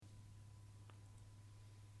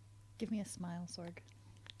Give me a smile, Sorg.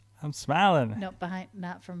 I'm smiling. No, not behind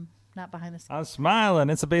the screen. I'm smiling.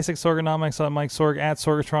 It's a Basic Sorgonomics. I'm Mike Sorg at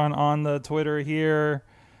Sorgatron on the Twitter here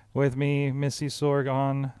with me, Missy Sorg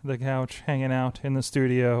on the couch, hanging out in the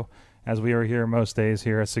studio as we are here most days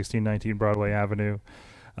here at 1619 Broadway Avenue,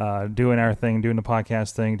 doing our thing, doing the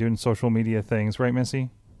podcast thing, doing social media things. Right, Missy?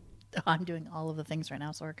 I'm doing all of the things right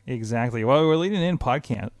now, Sorg. Exactly. Well, we're leading in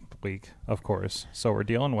podcast week, of course, so we're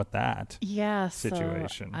dealing with that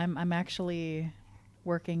situation. So I'm actually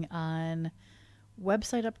working on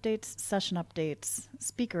website updates, session updates,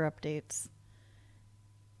 speaker updates.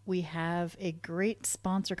 We have a great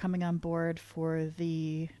sponsor coming on board for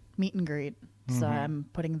the meet and greet. So I'm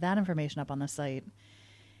putting that information up on the site.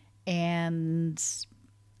 And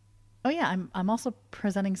I'm also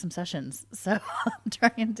presenting some sessions. So I'm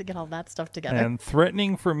trying to get all that stuff together. And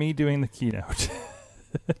threatening for me doing the keynote.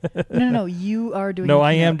 No, you are doing No, the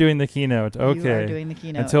I keynote. am doing the keynote. Okay. You are doing the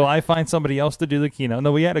keynote. Until I find somebody else to do the keynote.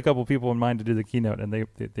 No, we had a couple people in mind to do the keynote, and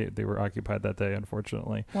they were occupied that day,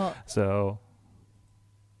 unfortunately. Well, so,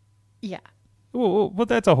 yeah. well, but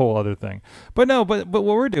that's a whole other thing. But no, but what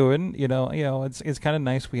we're doing, it's kind of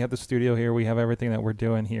nice. We have the studio here. We have everything that we're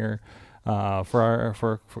doing here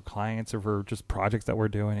for clients or for just projects that we're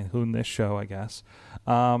doing, including this show, I guess.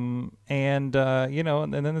 And then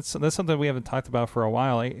that's something we haven't talked about for a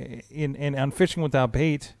while. On Fishing Without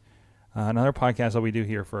Bait, another podcast that we do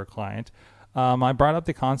here for a client, I brought up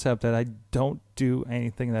the concept that I don't do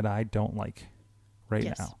anything that I don't like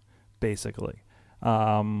now, basically.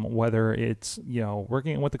 Whether it's,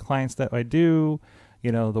 working with the clients that I do,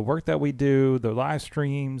 the work that we do, the live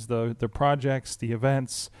streams, the projects, the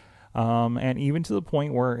events, and even to the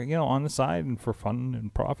point where, on the side and for fun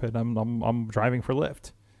and profit, I'm driving for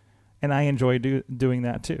Lyft, and I enjoy doing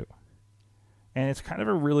that too. And it's kind of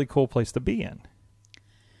a really cool place to be in.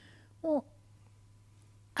 Well,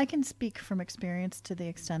 I can speak from experience to the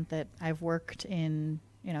extent that I've worked in,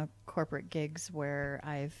 corporate gigs where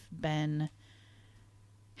I've been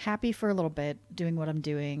happy for a little bit doing what I'm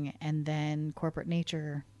doing, and then corporate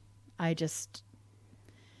nature, I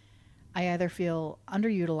either feel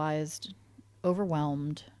underutilized,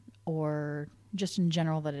 overwhelmed, or just in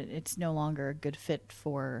general that it's no longer a good fit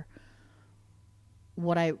for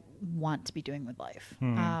what I want to be doing with life.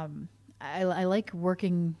 I like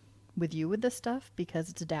working with you with this stuff because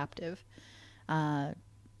it's adaptive.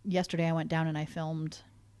 Yesterday I went down and I filmed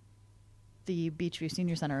the Beachview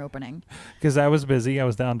Senior Center opening. Because I was busy. I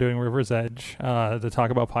was down doing River's Edge to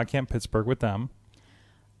talk about PodCamp Pittsburgh with them.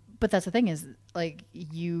 But that's the thing is, like,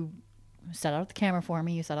 you set out the camera for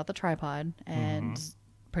me, you set out the tripod, and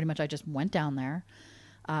pretty much I just went down there,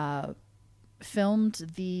 filmed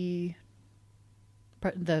the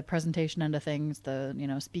presentation end of things, the,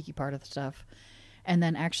 speaky part of the stuff, and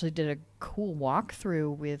then actually did a cool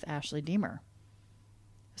walkthrough with Ashley Deemer.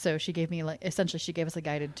 So she gave me she gave us a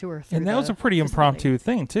guided tour through. And that was a pretty impromptu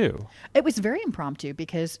thing too. It was very impromptu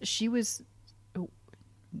because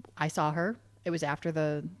I saw her. It was after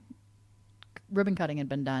the ribbon cutting had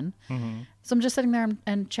been done. So I'm just sitting there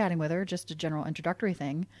and chatting with her, just a general introductory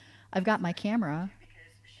thing. I've got my camera.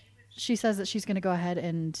 She says that she's going to go ahead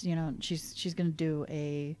and, she's going to do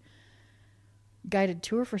a guided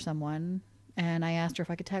tour for someone. And I asked her if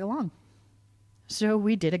I could tag along. So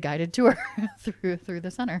we did a guided tour through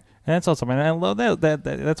the center. And that's awesome. And I love that.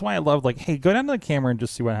 That's why I love, hey, go down to the camera and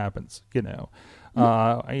just see what happens, and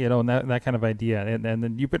that kind of idea. And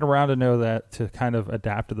then you've been around to know that, to kind of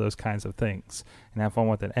adapt to those kinds of things and have fun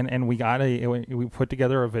with it. And we put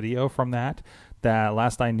together a video from that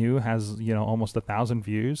last I knew has, almost 1,000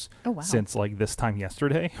 views. Oh, wow. Since this time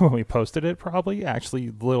yesterday when we posted it, probably actually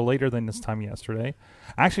a little later than this time yesterday.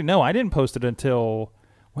 Actually, no, I didn't post it until...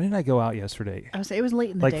 When did I go out yesterday? I would say it was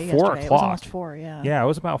late in the day 4 yesterday. o'clock. It was almost 4, yeah. Yeah, it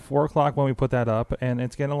was about 4 o'clock when we put that up, and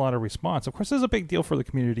it's getting a lot of response. Of course, this is a big deal for the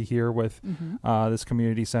community here with this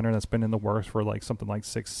community center that's been in the works for something like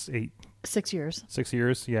 6 years. 6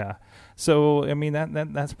 years, yeah. So, I mean,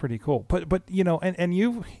 that's pretty cool. But and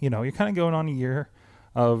you're kind of going on a year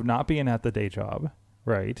of not being at the day job,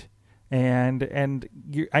 right? And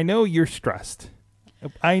I know you're stressed.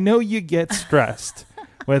 I know you get stressed.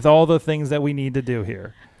 With all the things that we need to do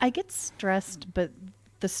here. I get stressed, but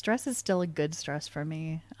the stress is still a good stress for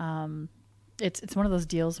me. It's one of those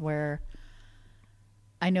deals where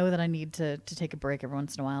I know that I need to take a break every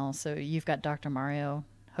once in a while. So you've got Dr. Mario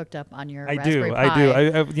hooked up on your Raspberry Pi.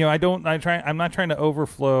 I do. I'm not trying to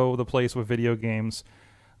overflow the place with video games.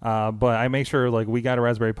 But I make sure we got a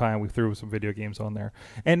Raspberry Pi and we threw some video games on there.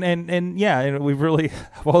 And we really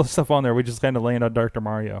have all the stuff on there. We just kind of land on Dr.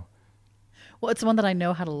 Mario. Well, it's one that I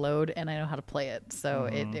know how to load and I know how to play it, so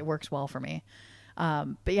it works well for me.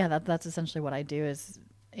 But yeah, that's essentially what I do is,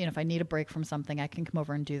 if I need a break from something, I can come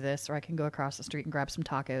over and do this, or I can go across the street and grab some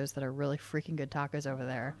tacos that are really freaking good tacos over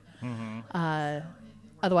there.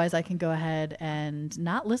 Otherwise, I can go ahead and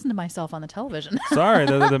not listen to myself on the television. Sorry,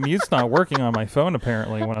 the mute's not working on my phone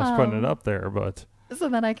apparently when I was putting it up there, but. So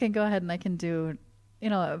then I can go ahead and I can do,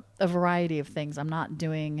 a variety of things. I'm not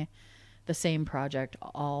doing the same project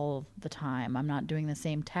all the time. I'm not doing the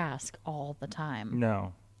same task all the time.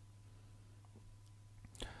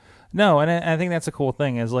 No, and I think that's a cool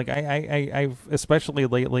thing is like I've especially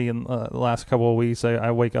lately in the last couple of weeks,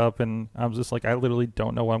 I wake up and I'm just like, I literally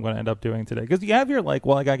don't know what I'm going to end up doing today. Because you have your like,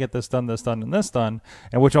 well, I got to get this done, and this done,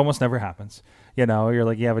 and which almost never happens. You're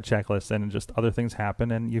like, you have a checklist and just other things happen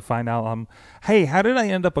and you find out, hey, how did I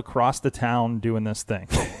end up across the town doing this thing?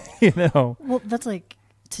 Well, that's like,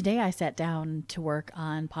 today I sat down to work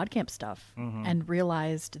on PodCamp stuff and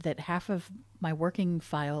realized that half of my working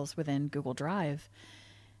files within Google Drive,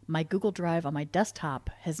 my Google Drive on my desktop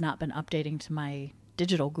has not been updating to my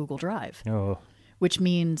digital Google Drive, which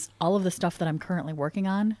means all of the stuff that I'm currently working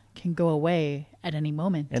on can go away at any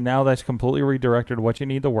moment. And now that's completely redirected what you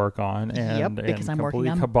need to work on and, because I'm completely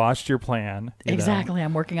working on kiboshed your plan. Exactly.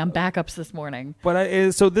 I'm working on backups this morning.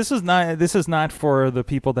 But so this is not for the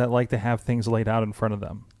people that like to have things laid out in front of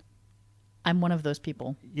them. I'm one of those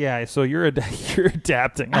people. Yeah, so you're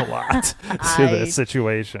adapting a lot to this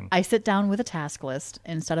situation. I sit down with a task list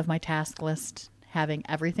instead of my task list having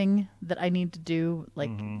everything that I need to do, like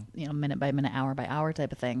minute by minute, hour by hour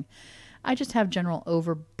type of thing. I just have general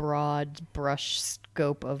overbroad brush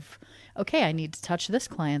scope of, okay, I need to touch this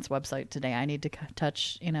client's website today. I need to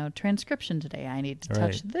touch, transcription today. I need to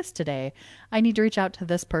touch this today. I need to reach out to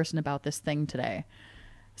this person about this thing today.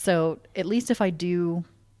 So at least if I do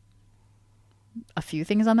a few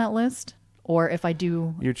things on that list, or if I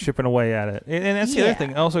do, you're chipping away at it. And that's the other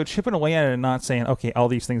thing. Also chipping away at it and not saying, okay, all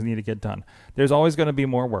these things need to get done. There's always going to be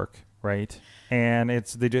more work, right? And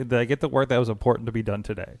they get the work that was important to be done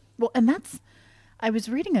today. Well, and I was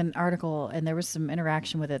reading an article and there was some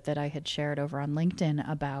interaction with it that I had shared over on LinkedIn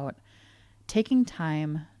about taking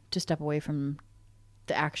time to step away from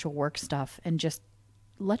the actual work stuff and just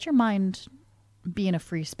let your mind be in a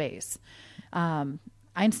free space.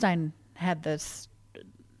 Einstein had this,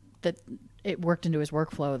 that it worked into his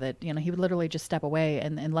workflow that, he would literally just step away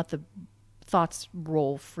and let the thoughts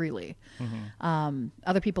roll freely.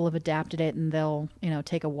 Other people have adapted it and they'll,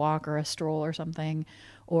 take a walk or a stroll or something,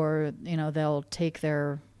 or, they'll take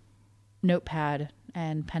their notepad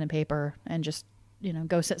and pen and paper and just,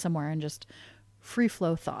 go sit somewhere and just free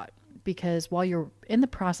flow thought. Because while you're in the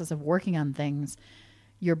process of working on things,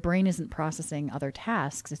 your brain isn't processing other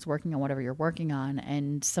tasks. It's working on whatever you're working on.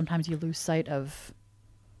 And sometimes you lose sight of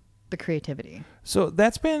the creativity. So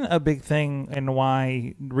that's been a big thing, and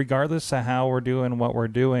why, regardless of how we're doing what we're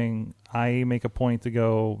doing, I make a point to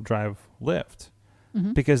go drive Lyft.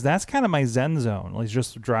 Because that's kind of my zen zone, like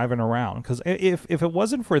just driving around. Because if it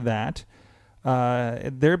wasn't for that,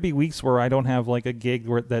 there'd be weeks where I don't have like a gig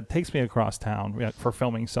that takes me across town for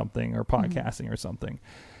filming something or podcasting or something.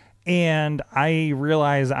 And I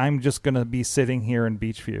realize I'm just going to be sitting here in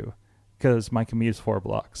Beachview because my commute is 4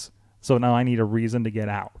 blocks. So now I need a reason to get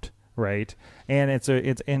out. Right. And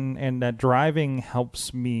and that driving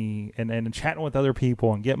helps me and chatting with other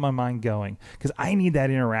people and get my mind going, because I need that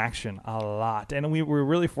interaction a lot. And we're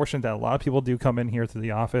really fortunate that a lot of people do come in here to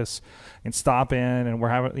the office and stop in, and we're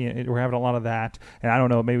having a lot of that. And I don't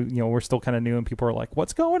know, maybe, we're still kind of new and people are like,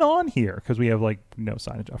 what's going on here? Because we have like no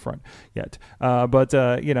signage out front yet.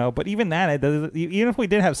 But even that, even if we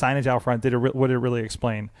did have signage out front, would it really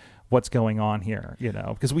explain what's going on here,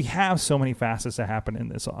 because we have so many facets that happen in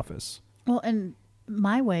this office. Well, and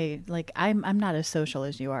my way, like I'm not as social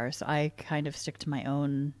as you are, so I kind of stick to my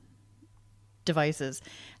own devices.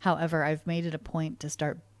 However, I've made it a point to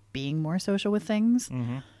start being more social with things.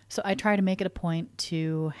 So I try to make it a point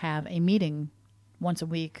to have a meeting once a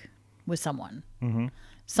week with someone.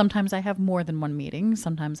 Sometimes I have more than one meeting.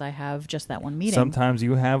 Sometimes I have just that one meeting. Sometimes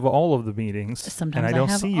you have all of the meetings. Sometimes and I don't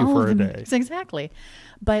see you for a day. Exactly.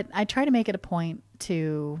 But I try to make it a point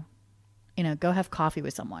to, go have coffee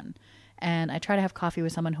with someone. And I try to have coffee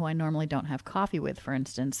with someone who I normally don't have coffee with, for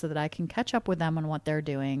instance, so that I can catch up with them on what they're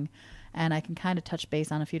doing. And I can kind of touch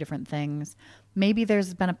base on a few different things. Maybe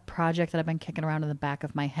there's been a project that I've been kicking around in the back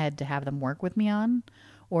of my head to have them work with me on.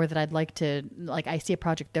 Or that I'd like to, I see a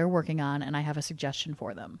project they're working on and I have a suggestion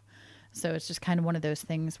for them. So it's just kind of one of those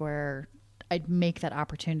things where I'd make that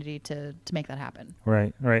opportunity to make that happen.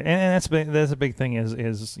 Right. And that's a big thing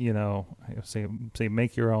is say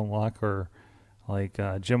make your own luck, or like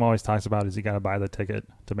Jim always talks about is you got to buy the ticket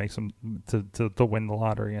to make to win the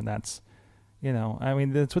lottery, and that's You know, I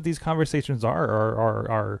mean, that's what these conversations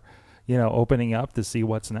are you know, opening up to see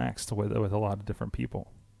what's next with a lot of different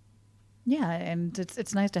people. Yeah, and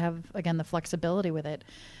it's nice to have, again, the flexibility with it.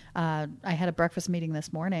 I had a breakfast meeting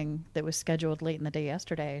this morning that was scheduled late in the day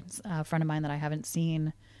yesterday. It's a friend of mine that I haven't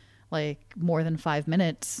seen like more than 5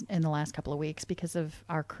 minutes in the last couple of weeks because of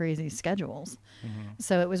our crazy schedules. Mm-hmm.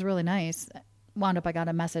 So it was really nice. I got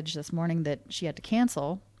a message this morning that she had to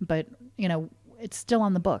cancel, but you know, it's still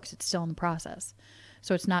on the books. It's still in the process.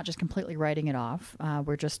 So it's not just completely writing it off.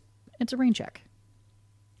 It's a rain check.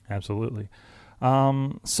 Absolutely.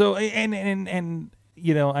 So, and,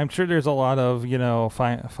 you know, I'm sure there's a lot of, you know,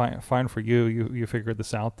 fine for you. You figured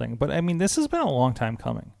this out thing, but I mean, this has been a long time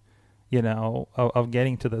coming, you know, of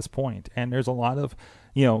getting to this point. And there's a lot of,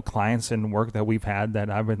 you know, clients and work that we've had that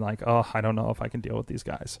I've been like, oh, I don't know if I can deal with these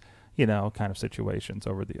guys, you know, kind of situations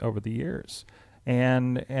over the years,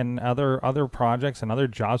 and other projects and other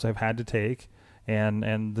jobs I've had to take,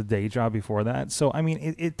 and the day job before that. So, I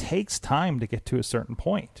mean, it takes time to get to a certain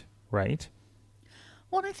point, right?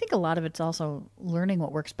 Well, and I think a lot of it's also learning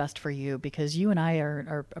what works best for you, because you and I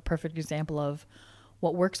are a perfect example of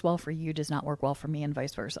what works well for you does not work well for me, and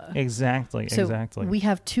vice versa. Exactly. We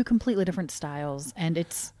have two completely different styles, and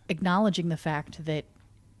it's acknowledging the fact that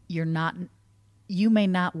you may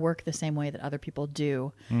not work the same way that other people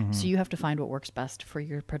do. Mm-hmm. So you have to find what works best for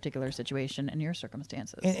your particular situation and your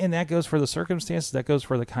circumstances. And that goes for the circumstances. That goes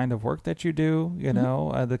for the kind of work that you do, you mm-hmm.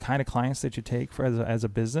 know, the kind of clients that you take for as a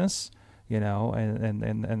business, you know,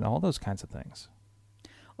 and all those kinds of things.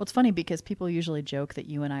 Well, it's funny because people usually joke that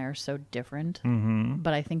you and I are so different, mm-hmm.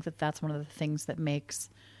 but I think that that's one of the things that makes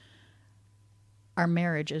our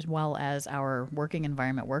marriage as well as our working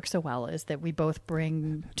environment work so well, is that we both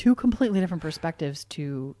bring two completely different perspectives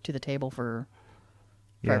to the table for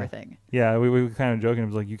everything. Yeah, we were kind of joking. It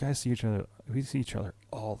was like, you guys see each other. We see each other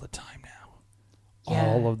all the time now. Yeah.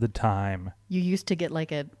 All of the time. You used to get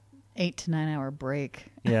like a 8 to 9 hour break.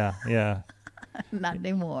 Yeah. Not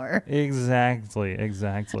anymore. Exactly.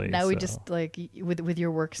 Now we just, like, with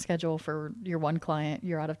your work schedule for your one client,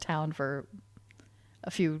 you're out of town for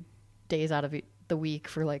a few days out of the week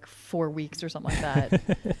for like 4 weeks or something like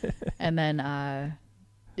that. And then,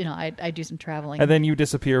 you know, I do some traveling. And then you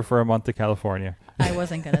disappear for a month to California. I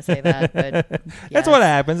wasn't going to say that, but yes. That's what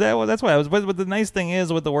happens. That's what I was. But the nice thing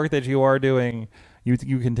is, with the work that you are doing, you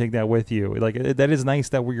can take that with you. Like, that is nice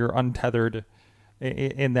that we're untethered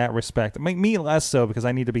in that respect. Me less so, because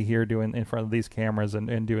I need to be here doing in front of these cameras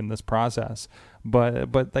and doing this process.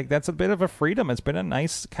 But like, that's a bit of a freedom. It's been a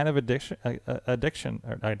nice kind of addition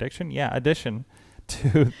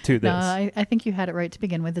to this. No, I think you had it right to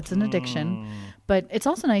begin with. It's an addiction, but it's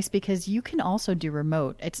also nice because you can also do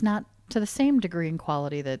remote. It's not to the same degree and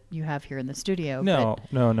quality that you have here in the studio. No.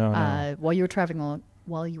 While you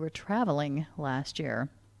were traveling last year,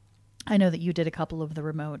 I know that you did a couple of the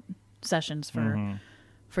remote sessions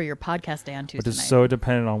for your podcast day on Tuesday night. Which is so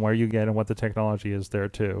dependent on where you get and what the technology is there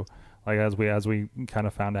too. Like, as we kind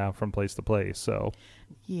of found out from place to place. So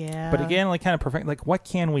yeah. But again, like, kind of perfect. Like, what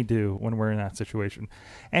can we do when we're in that situation?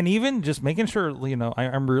 And even just making sure, you know,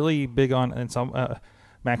 I'm really big on, and some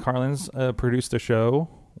Matt Carlin's produced a show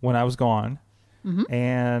when I was gone. Mm-hmm.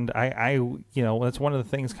 And I, you know, that's one of the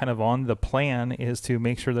things kind of on the plan, is to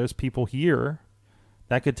make sure there's people here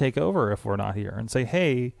that could take over if we're not here, and say,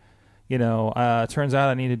 hey, you know, it turns out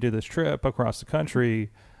I need to do this trip across the country,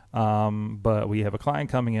 but we have a client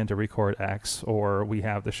coming in to record X, or we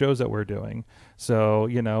have the shows that we're doing. So,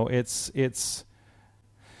 you know, it's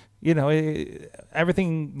you know,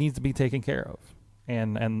 everything needs to be taken care of,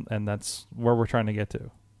 and that's where we're trying to get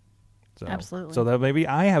to. So, absolutely. So that maybe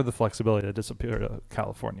I have the flexibility to disappear to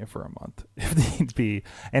California for a month if need be,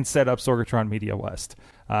 and set up Sorgatron Media West,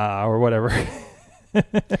 or whatever.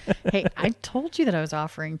 Hey, I told you that I was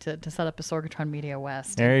offering to set up a Sorgatron Media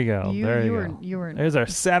West. There you go. You were. There's our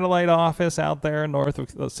satellite office out there north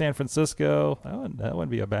of San Francisco. That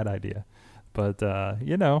wouldn't be a bad idea. But,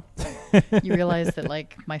 you know. You realize that,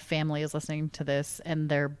 like, my family is listening to this and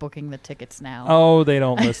they're booking the tickets now. Oh, they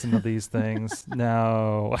don't listen to these things.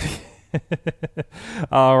 No.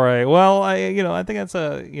 All right. Well, I think that's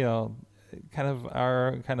kind of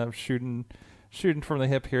our kind of shooting from the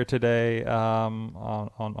hip here today, on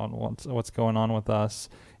what's going on with us.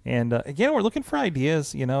 And again, we're looking for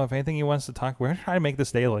ideas. You know, if anything you want us to talk, we're gonna try to make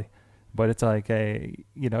this daily. But it's like it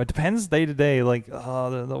depends day to day. Like,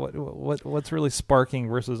 what's really sparking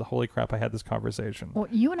versus holy crap, I had this conversation. Well,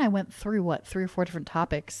 you and I went through 3 or 4 different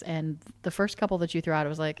topics, and the first couple that you threw out, I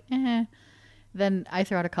was like, Then I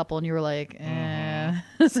threw out a couple, and you were like, eh.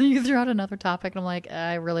 So you threw out another topic, and I'm like,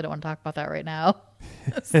 I really don't want to talk about that right now.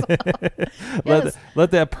 So, yes.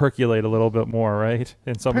 Let that percolate a little bit more, right?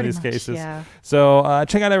 In some Pretty of these much, cases. yeah. So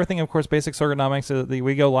check out everything, of course, Basics Ergonomics.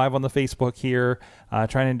 We go live on the Facebook here,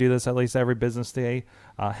 trying to do this at least every business day.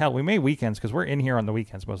 Hell, we may weekends because we're in here on the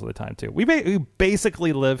weekends most of the time too. We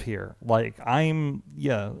basically live here. Like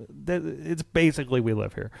it's basically we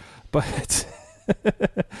live here, but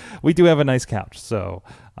we do have a nice couch. So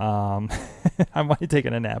I might have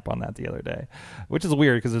taken a nap on that the other day, which is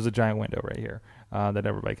weird because there's a giant window right here that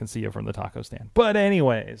everybody can see you from the taco stand. But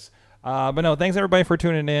anyways. But no, thanks everybody for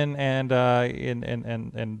tuning in, and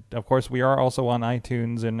of course we are also on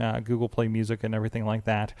iTunes and Google Play Music and everything like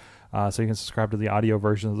that. So you can subscribe to the audio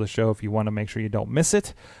version of the show if you want to make sure you don't miss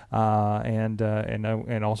it. And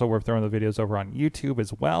also we're throwing the videos over on YouTube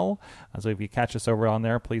as well. So if you catch us over on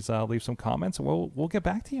there, please leave some comments, and we'll get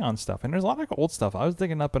back to you on stuff. And there's a lot of old stuff. I was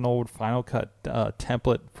digging up an old Final Cut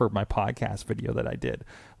template for my podcast video that I did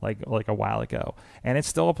like a while ago, and it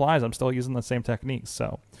still applies. I'm still using the same techniques.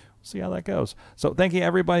 So see how that goes. So thank you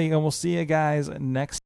everybody, and we'll see you guys next